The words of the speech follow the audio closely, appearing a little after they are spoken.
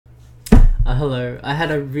Hello. I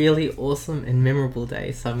had a really awesome and memorable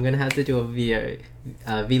day, so I'm gonna have to do a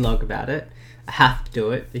vlog about it. I have to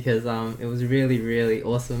do it because it was really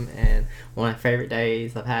awesome and one of my favorite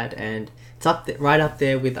days I've had, and it's right up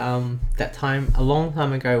there with that time a long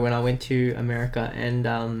time ago when I went to America and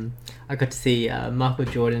I got to see Michael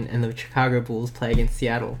Jordan and the Chicago Bulls play against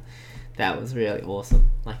Seattle. That was really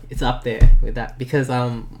awesome. Like, it's up there with that because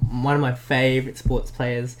one of my favorite sports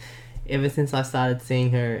players ever since I started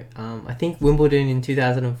seeing her, I think Wimbledon in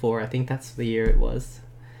 2004, I think that's the year it was,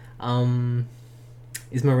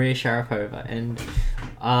 is Maria Sharapova. And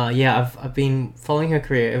yeah, I've been following her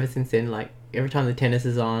career ever since then. Like, every time the tennis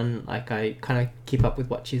is on, like, I kind of keep up with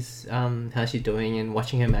what she's, how she's doing and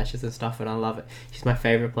watching her matches and stuff, and I love it. She's my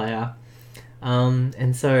favorite player.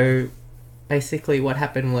 And so basically what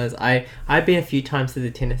happened was I'd been a few times to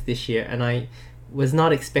the tennis this year, and I was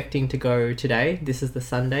not expecting to go today. This is the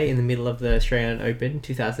Sunday in the middle of the Australian Open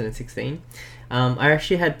 2016. I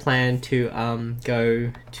actually had planned to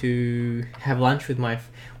go to have lunch with one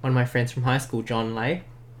of my friends from high school, John Lay.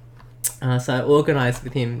 So I organised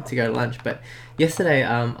with him to go to lunch, but yesterday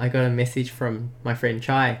I got a message from my friend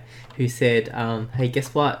Chai who said, hey,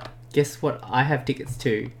 guess what I have tickets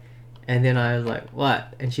to? And then I was like,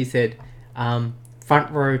 what? And she said,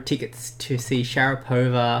 front row tickets to see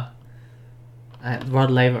Sharapova at Rod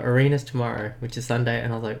Laver Arenas tomorrow, which is Sunday.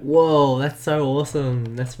 And I was like, whoa, that's so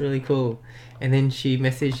awesome, that's really cool. And then she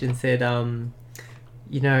messaged and said,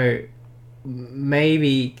 you know,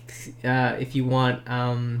 maybe if you want,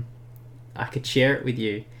 I could share it with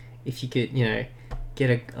you. If you could, you know, get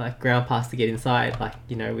a ground pass to get inside, like,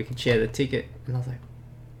 you know, we could share the ticket. And I was like,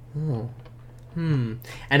 oh, and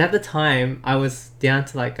at the time I was down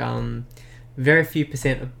to like very few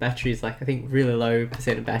percent of batteries, like I think really low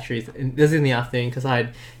percent of batteries. And this was in the afternoon because I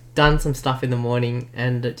had done some stuff in the morning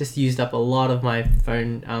and it just used up a lot of my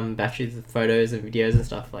phone batteries with photos and videos and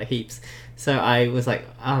stuff, like heaps. So I was like,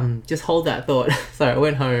 just hold that thought. So I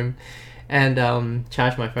went home and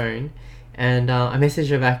charged my phone, and I messaged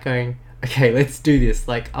her back going, okay, let's do this.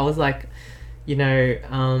 Like, I was like, you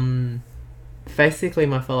know, basically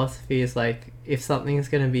my philosophy is like, if something is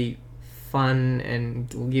going to be fun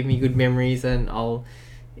and will give me good memories, and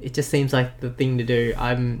it just seems like the thing to do,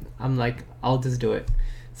 I'm like, I'll just do it.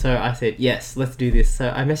 So I said, yes, let's do this. So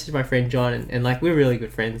I messaged my friend John, and like, we're really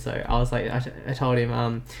good friends. So I was like, I told him,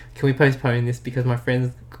 can we postpone this because my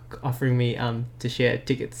friend's offering me to share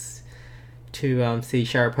tickets to see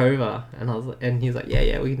Sharapova, and he was like,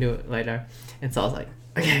 yeah, we can do it later. And so I was like,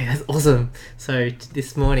 okay, that's awesome. So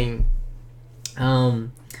this morning,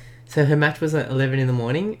 so her match was at 11 in the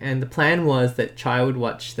morning, and the plan was that Chai would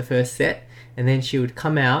watch the first set, and then she would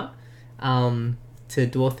come out to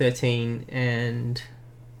door 13, and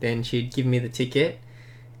then she'd give me the ticket,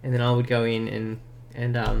 and then I would go in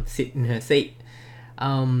and sit in her seat.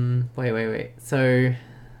 Wait. So,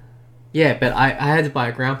 yeah, but I had to buy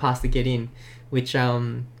a ground pass to get in, which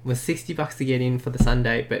was $60 to get in for the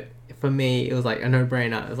Sunday, but for me, it was like a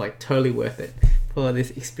no-brainer. It was like totally worth it for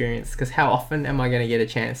this experience, because how often am I going to get a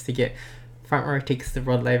chance to get front row tickets to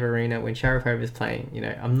Rod Laver Arena when Sharapova is playing? You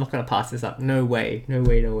know, I'm not going to pass this up. No way.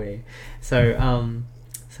 So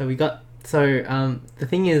the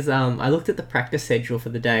thing is, I looked at the practice schedule for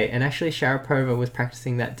the day, and actually Sharapova was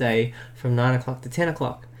practicing that day from 9 o'clock to 10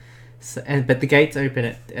 o'clock. So, but the gates open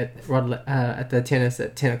at the tennis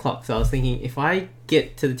at 10 o'clock. So I was thinking, if I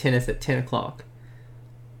get to the tennis at 10 o'clock,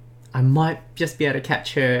 I might just be able to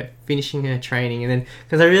catch her finishing her training, and then,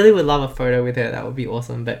 because I really would love a photo with her, that would be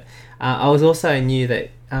awesome. But I was also knew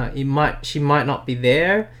that she might not be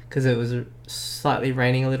there because it was slightly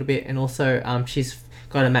raining a little bit, and also she's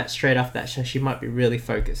got a match straight after that, so she might be really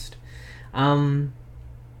focused. But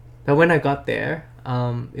when I got there,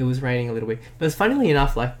 it was raining a little bit. But funnily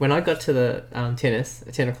enough, like, when I got to the tennis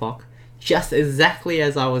at 10 o'clock, just exactly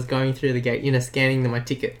as I was going through the gate, you know, scanning my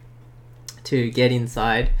ticket to get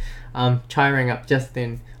inside, Chai rang up just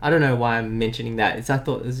then. I don't know why I'm mentioning that. I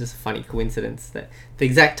thought it was just a funny coincidence that the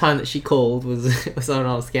exact time that she called was when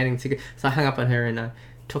I was scanning ticket. So I hung up on her and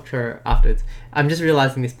talked to her afterwards. I'm just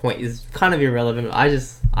realizing this point is kind of irrelevant.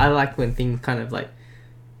 I like when things kind of like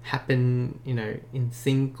happen, you know, in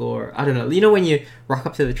sync, or I don't know. You know, when you rock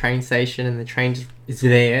up to the train station and the train just is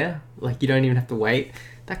there, like you don't even have to wait.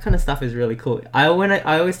 That kind of stuff is really cool. I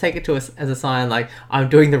always take it as a sign, like I'm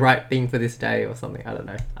doing the right thing for this day or something. I don't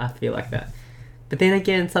know. I feel like that. But then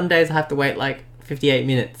again, some days I have to wait like 58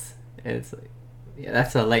 minutes. And it's like, yeah,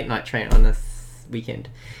 that's a late night train on this weekend.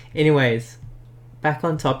 Anyways, back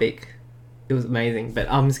on topic. It was amazing, but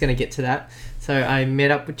I'm just going to get to that. So I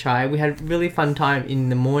met up with Chai. We had a really fun time in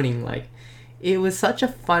the morning. Like, it was such a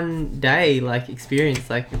fun day, like experience.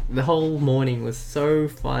 Like the whole morning was so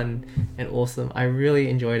fun and awesome. I really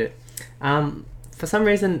enjoyed it. For some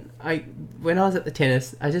reason, when I was at the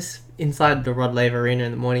tennis, I just inside the Rod Laver Arena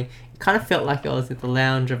in the morning, it kind of felt like I was at the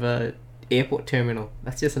lounge of a airport terminal.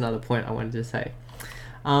 That's just another point I wanted to say.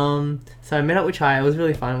 So I met up with Chai. It was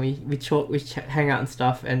really fun. We hang out and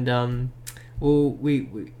stuff, and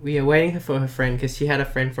we are waiting for her friend because she had a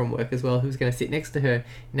friend from work as well who was going to sit next to her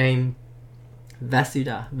named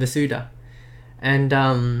Vasuda. And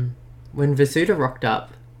when Vasuda rocked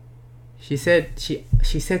up, she said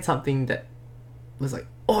something that was like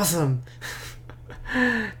awesome.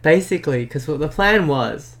 Basically, because what the plan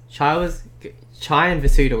was, Chai and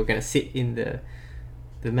Vasuda were going to sit in the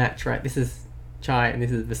match, right? This is Chai and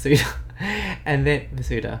this is Vasuda, and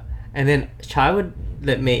then Chai would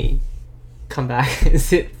let me come back and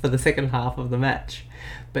sit for the second half of the match.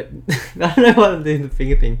 But I don't know what I'm doing the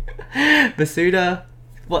finger thing.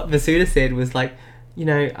 What Vasuda said was like,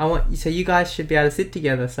 so you guys should be able to sit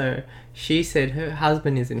together. So she said her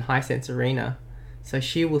husband is in Hisense Arena, so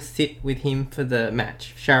she will sit with him for the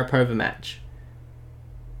match, Sharapova match,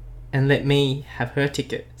 and let me have her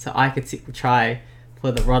ticket so I could sit with Chai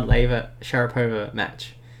for the Rod Laver Sharapova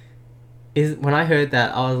match. When I heard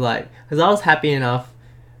that, I was like, because I was happy enough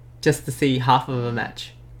just to see half of a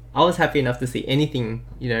match. I was happy enough to see anything,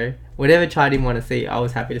 whatever Chai didn't want to see, I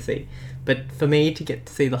was happy to see. But for me to get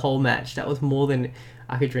to see the whole match, that was more than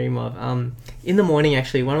I could dream of. In the morning,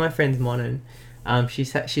 actually, one of my friends, Monon, she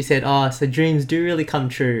said, "Oh, so dreams do really come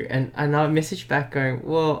true." And I messaged back going,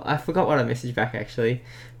 well, I forgot what I messaged back actually,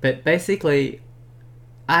 but basically,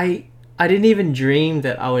 I didn't even dream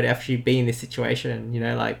that I would actually be in this situation.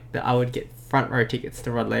 Like that I would get front row tickets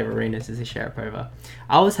to Rod Laver Arena to see Sharapova.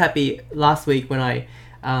 I was happy last week when I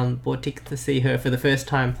bought tickets to see her for the first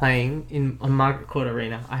time playing on Margaret Court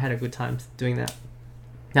Arena. I had a good time doing that.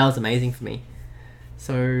 That was amazing for me.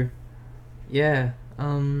 So, yeah.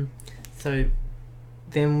 So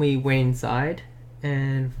then we went inside,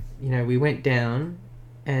 and we went down,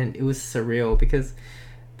 and it was surreal because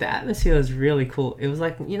the atmosphere was really cool. It was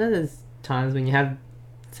like there's times when you have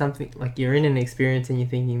something like you're in an experience and you're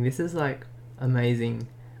thinking this is like amazing.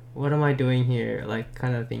 What am I doing here? Like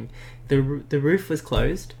kind of thing. The roof was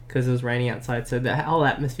closed because it was raining outside, so the whole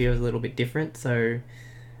atmosphere was a little bit different. So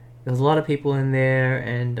there was a lot of people in there,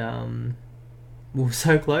 and we were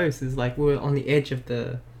so close. It's like we were on the edge of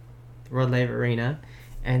the Rod Laver Arena,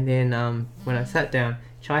 and then when I sat down,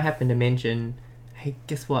 Chai happened to mention, "Hey,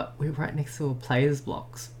 guess what? We're right next to a players'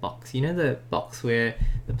 box. The box where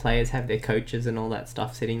the players have their coaches and all that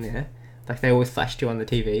stuff sitting there, like they always flash to on the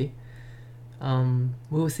TV."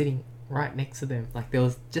 We were sitting right next to them. Like there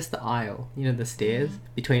was just the aisle, the stairs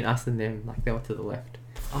between us and them. Like they were to the left.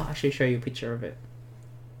 I'll actually show you a picture of it.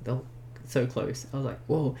 They're so close. I was like,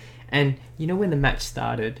 whoa. And when the match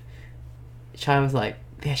started, Chai was like,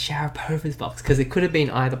 "There's Sharapova's box," because it could have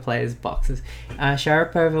been either player's boxes.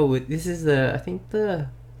 Sharapova this is I think the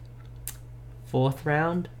 4th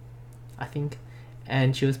round, I think,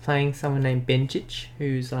 and she was playing someone named Bencic,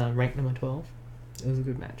 who's ranked number 12. It was a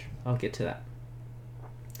good match. I'll get to that.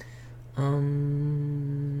 Let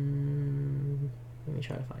me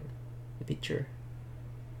try to find the picture.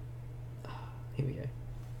 Here we go.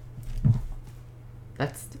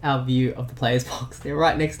 That's our view of the players' box. They're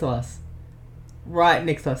right next to us. Right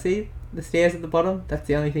next to us. See the stairs at the bottom? That's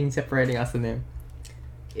the only thing separating us and them.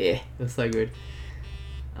 Yeah, it was so good.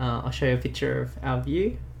 I'll show you a picture of our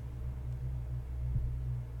view.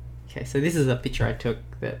 Okay, so this is a picture I took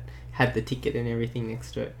that had the ticket and everything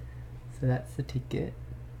next to it. So that's the ticket,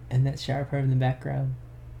 and that's Sharapova in the background.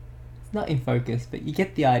 It's not in focus, but you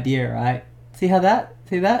get the idea, right? See that?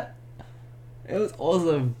 It was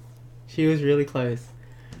awesome. She was really close.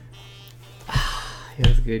 It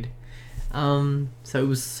was good. So it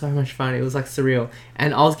was so much fun. It was like surreal,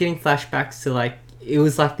 and I was getting flashbacks to like it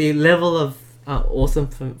was like the level of awesome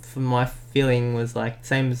for my feeling was like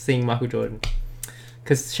same as seeing Michael Jordan,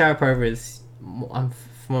 because Sharapova is one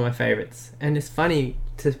of my favorites, and it's funny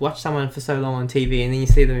to watch someone for so long on TV and then you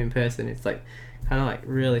see them in person. It's like kind of like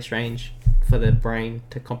really strange for the brain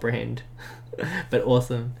to comprehend, but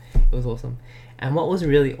awesome. It was awesome. And what was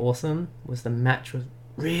really awesome was the match was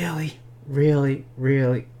really, really,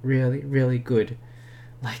 really, really, really good.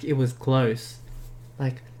 Like it was close.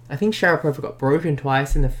 Like I think Sharapova got broken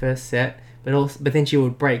twice in the first set, but then she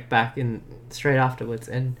would break back in straight afterwards.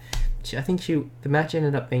 And I think the match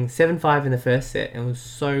ended up being 7-5 in the first set, and it was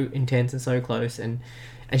so intense and so close. And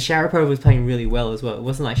Sharapova was playing really well as well. It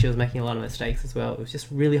wasn't like she was making a lot of mistakes as well. It was just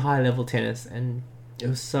really high level tennis, and it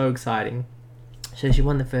was so exciting. So she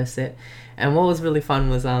won the first set, and what was really fun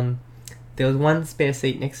was there was one spare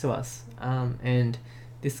seat next to us, and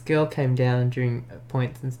this girl came down during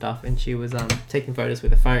points and stuff, and she was taking photos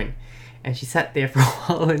with a phone, and she sat there for a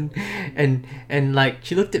while, and like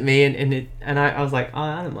she looked at me, and I was like, oh,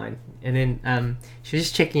 I don't mind. And then she was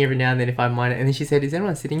just checking every now and then if I mind it, and then she said, is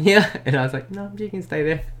anyone sitting here? And I was like, no, you can stay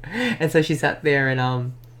there. And so she sat there,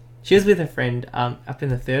 and she was with a friend up in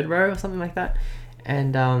the third row or something like that,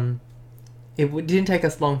 and didn't take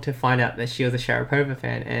us long to find out that she was a Sharapova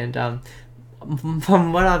fan. And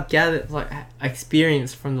from what I've gathered, like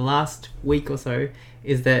experienced from the last week or so,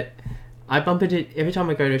 is that I bump into, every time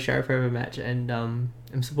I go to a Sharapova match and I'm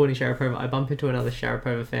supporting Sharapova, I bump into another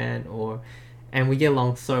Sharapova fan, and we get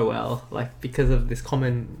along so well, like because of this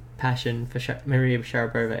common passion for Maria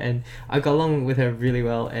Sharapova, and I got along with her really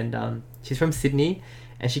well. And she's from Sydney,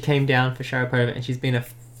 and she came down for Sharapova, and she's been a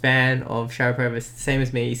fan of Sharapova, same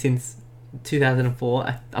as me, since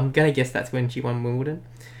 2004. I'm gonna guess that's when she won Wimbledon,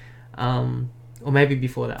 or maybe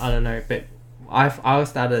before that, I don't know, but I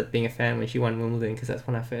started being a fan when she won Wimbledon, because that's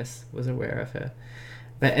when I first was aware of her.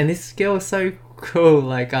 And this girl was so cool.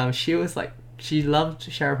 Like she was like, she loved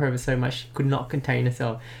Sharapova so much she could not contain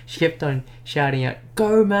herself. She kept on shouting out,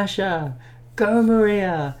 "Go Masha, go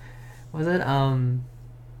Maria." Was it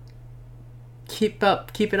keep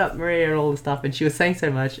it up, Maria, and all the stuff. And she was saying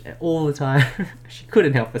so much all the time. She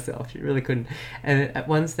couldn't help herself. She really couldn't. And at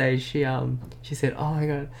one stage, she said, "Oh my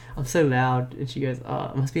god, I'm so loud." And she goes,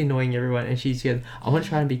 "Oh, it must be annoying everyone." And she goes, "I want to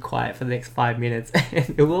try and be quiet for the next 5 minutes."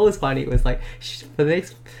 And it was always funny. It was like for the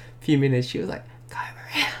next few minutes, she was like, "Go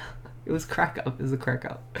Maria." It was crack up. It was a crack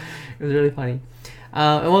up. It was really funny.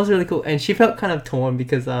 It was really cool. And she felt kind of torn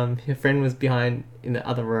because her friend was behind in the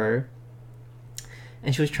other row,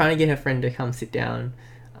 and she was trying to get her friend to come sit down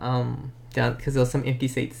because there was some empty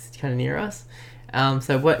seats kind of near us.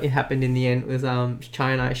 So what happened in the end was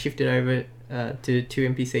Chai and I shifted over to 2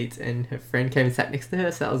 empty seats, and her friend came and sat next to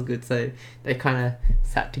her, so that was good. So they kind of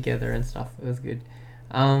sat together and stuff. It was good.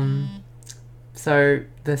 So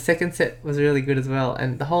the second set was really good as well,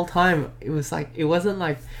 and the whole time it was like, it wasn't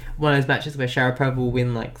like one of those matches where Sharapova will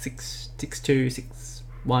win like 6-2,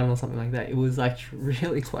 6-1 or something like that. It was like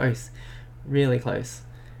really close,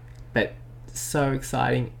 but so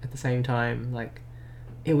exciting at the same time. Like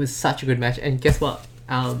it was such a good match. And guess what?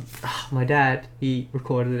 My dad, he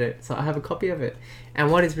recorded it, so I have a copy of it. And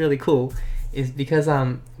what is really cool is because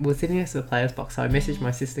we're sitting next to the players box, so I messaged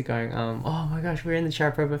my sister going, oh my gosh, we're in the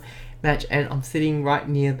Sharapova match, and I'm sitting right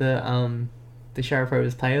near the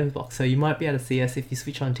Sharapova's players box, so you might be able to see us if you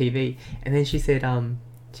switch on TV. And then she said,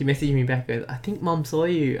 she messaged me back, goes, "I think Mum saw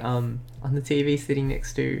you on the TV sitting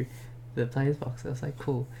next to the players box." I was like,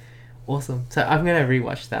 cool, awesome. So I'm gonna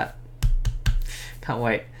rewatch that. Can't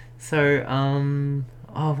wait. So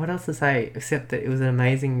what else to say except that it was an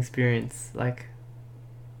amazing experience. Like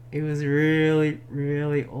it was really,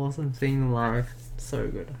 really awesome seeing them live. So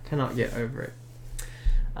good. I cannot get over it.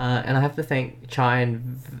 And I have to thank Chai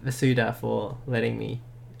and Vasuda for letting me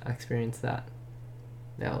experience that.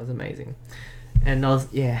 That was amazing. And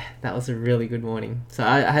that was a really good morning. So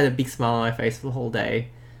I had a big smile on my face for the whole day.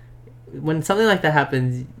 When something like that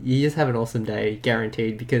happens, you just have an awesome day,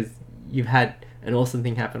 guaranteed, because you've had an awesome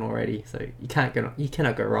thing happen already. So you cannot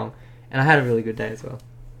go wrong. And I had a really good day as well.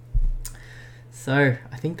 So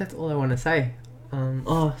I think that's all I want to say.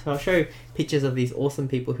 So I'll show pictures of these awesome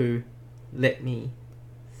people who let me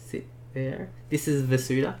sit there. This is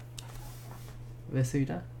Vasuda,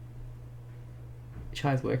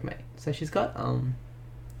 Chai's workmate. So she's got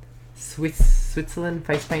Switzerland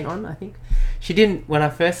face paint on, I think. She didn't, when I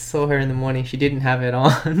first saw her in the morning, she didn't have it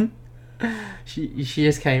on. she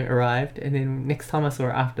just arrived, and then next time I saw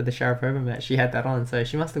her after the Sharapova match, she had that on, so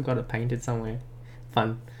she must have got it painted somewhere.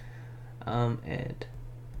 Fun. Okay,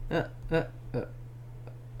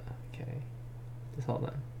 just hold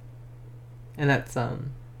on. And that's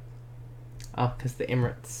because the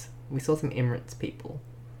Emirates, we saw some Emirates people.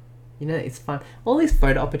 You know, it's fun. All these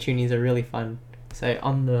photo opportunities are really fun. So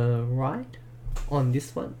on the right, on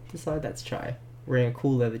this side, that's Chai wearing a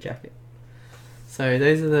cool leather jacket. So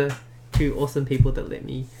those are the 2 awesome people that let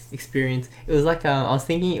me experience. It was like I was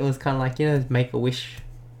thinking it was kind of like, you know, Make-A-Wish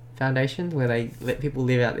foundations where they let people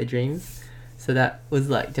live out their dreams. So that was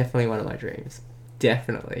like definitely one of my dreams.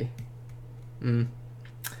 Definitely. And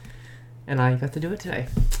I got to do it today.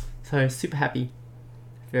 So super happy.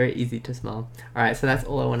 Very easy to smile. Alright, so that's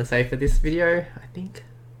all I want to say for this video, I think.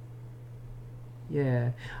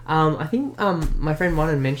 Yeah. I think my friend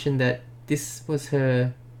Monan mentioned that this was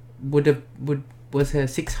her was her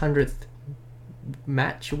 600th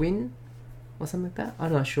match win or something like that.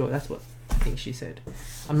 I'm not sure. That's what I think she said.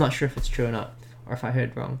 I'm not sure if it's true or not. or if I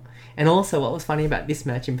heard wrong. And also, what was funny about this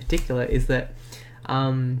match in particular is that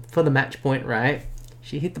for the match point, right,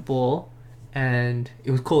 she hit the ball and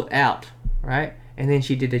it was called out, right, and then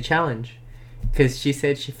she did a challenge because she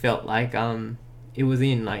said she felt like it was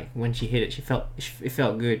in, like when she hit it, it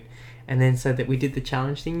felt good. And then so that we did the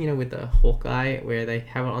challenge thing, you know, with the Hawkeye where they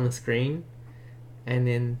have it on the screen and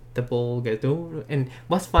then the ball goes, ooh. And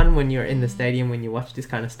what's fun when you're in the stadium when you watch this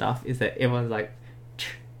kind of stuff is that everyone's like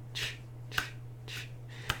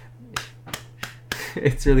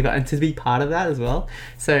it's really fun, and to be part of that as well.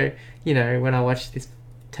 So, you know, when I watch this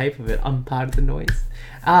tape of it, I'm part of the noise.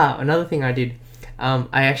 Another thing I did,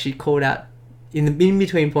 I actually called out in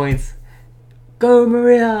between points, "Go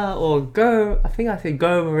Maria!" or "Go." I think I said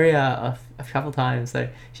 "Go Maria" a couple times, so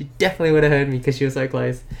she definitely would have heard me because she was so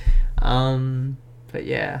close. But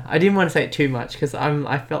yeah, I didn't want to say it too much because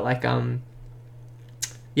I felt like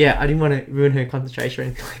yeah, I didn't want to ruin her concentration or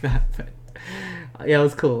anything like that. But yeah, it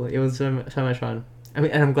was cool. It was so much fun. I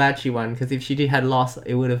mean, and I'm glad she won because if she had lost,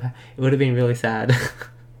 it would have been really sad.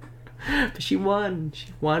 But she won. She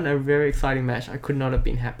won a very exciting match. I could not have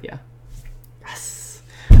been happier. Yes.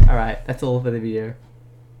 All right, that's all for the video.